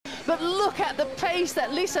but look at the pace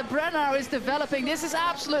that Lisa Brenner is developing. This is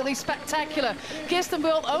absolutely spectacular. Kirsten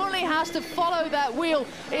Wild only has to follow that wheel.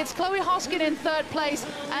 It's Chloe Hoskin in third place,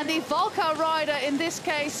 and the Valka rider, in this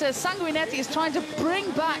case, Sanguinetti, is trying to bring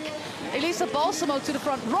back Elisa Balsamo to the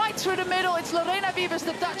front. Right through the middle, it's Lorena Wiebes,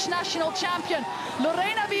 the Dutch national champion.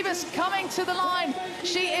 Lorena Wiebes coming to the line.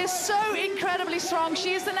 She is so incredibly strong.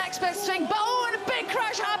 She is the next best thing. But oh, and a big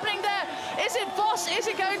crash happening there. Is it Vos? Is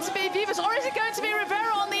it going to be Wiebes? Or is it going to be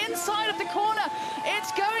Rivera on the inside of the corner?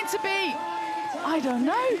 It's going to be, I don't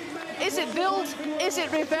know. Is it Wild? Is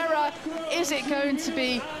it Rivera? Is it going to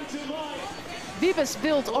be Wiebes,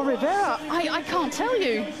 Wild or Rivera? I can't tell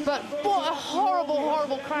you, but what a horrible,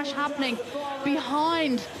 horrible crash happening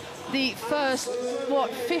behind the first,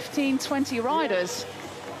 15, 20 riders.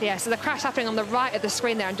 Yeah, so the crash happening on the right of the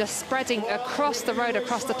screen there and just spreading across the road,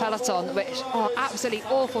 across the peloton, which are absolutely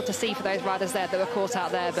awful to see for those riders there that were caught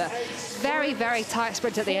out there. But very, very tight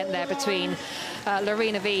sprint at the end there between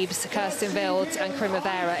Lorena Wiebes, Kirsten Wild and Corinne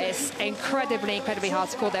Rivera. It's incredibly, incredibly hard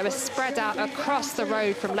to call. They were spread out across the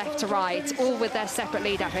road from left to right, all with their separate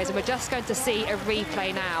lead out here. And we're just going to see a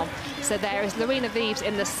replay now. So there is Lorena Wiebes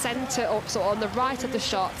in the centre, or sort of on the right of the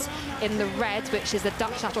shot, in the red, which is the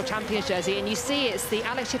Dutch national champion's jersey. And you see it's the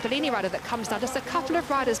Alex Cipollini rider that comes down just a couple of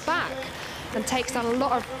riders back and takes down a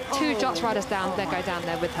lot of two Jots riders down. They go down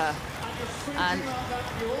there with her. And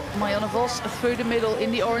Marianne Vos through the middle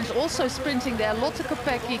in the orange, also sprinting there. Lotte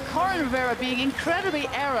Kopecky, Corinne Rivera being incredibly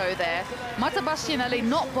aero there. Marta Bastianelli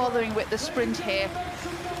not bothering with the sprint here.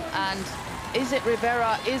 And is it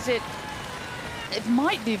Rivera? Is it? It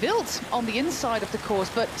might be Wild on the inside of the course,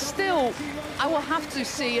 but still, I will have to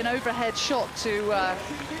see an overhead shot to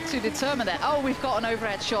determine that. Oh, we've got an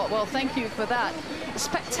overhead shot. Well, thank you for that.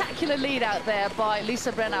 Spectacular lead out there by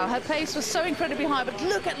Lisa Brenner. Her pace was so incredibly high, but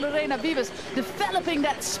look at Lorena Wiebes developing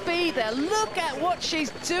that speed there. Look at what she's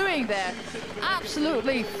doing there.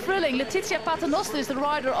 Absolutely thrilling. Letizia Paternoster is the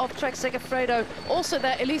rider of Trek Segafredo. Also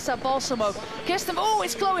there, Elisa Balsamo. Kirsten, oh,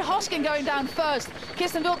 it's Chloe Hoskin going down first.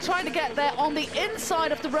 Kirsten Wild trying to get there on the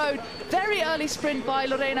inside of the road. Very early sprint by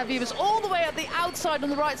Lorena Wiebes, all the way at the outside on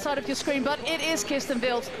the right side of your screen, but it is Kirsten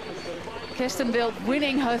Wild. Kirsten Wild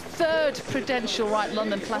winning her third Prudential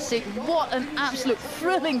RideLondon Classique. What an absolute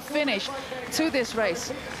thrilling finish to this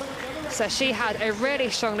race. So she had a really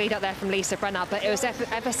strong lead out there from Lisa Brenner, but it was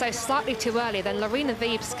ever so slightly too early. Then Lorena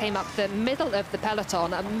Wiebes came up the middle of the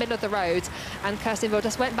peloton, middle of the road, and Kirsten Wild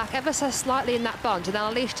just went back ever so slightly in that bunch, and then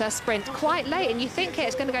unleashed her sprint quite late. And you think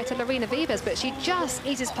it's going to go to Lorena Wiebes, but she just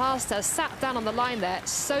eases past her, sat down on the line there.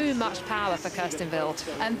 So much power for Kirsten Wild.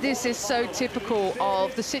 And this is so typical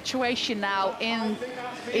of the situation now in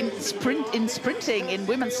sprinting, in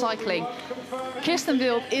women's cycling. Kirsten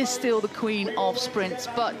Wild is still the queen of sprints,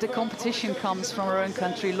 but the competition comes from her own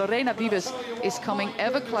country. Lorena Wiebes is coming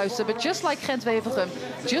ever closer, but just like Gent Wevelgem,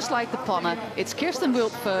 just like the Panne, it's Kirsten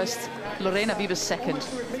Wild first, Lorena Wiebes second.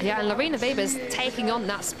 Yeah, and Lorena Wiebes taking on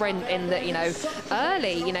that sprint in the,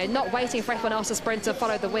 early, not waiting for everyone else to sprint and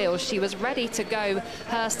follow the wheels. She was ready to go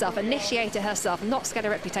herself, initiated herself, not scared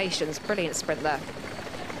of reputations. Brilliant sprint there.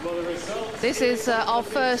 This is our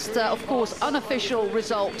first, of course, unofficial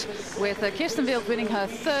result, with Kirsten Wild winning her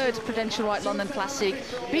third Prudential RideLondon Classique,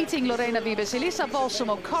 beating Lorena Wiebes, Elisa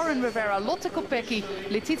Balsamo, Corinne Rivera, Lotte Kopecky,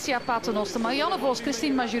 Letizia Paternoster, Marianne Vos,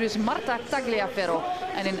 Christine Majerus, Marta Tagliaferro,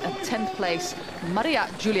 and in 10th place, Maria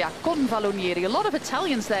Giulia Convalonieri. A lot of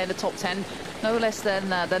Italians there in the top 10, no less than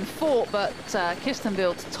 4, but Kirsten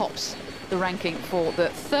Wild tops the ranking for the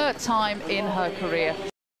third time in her career.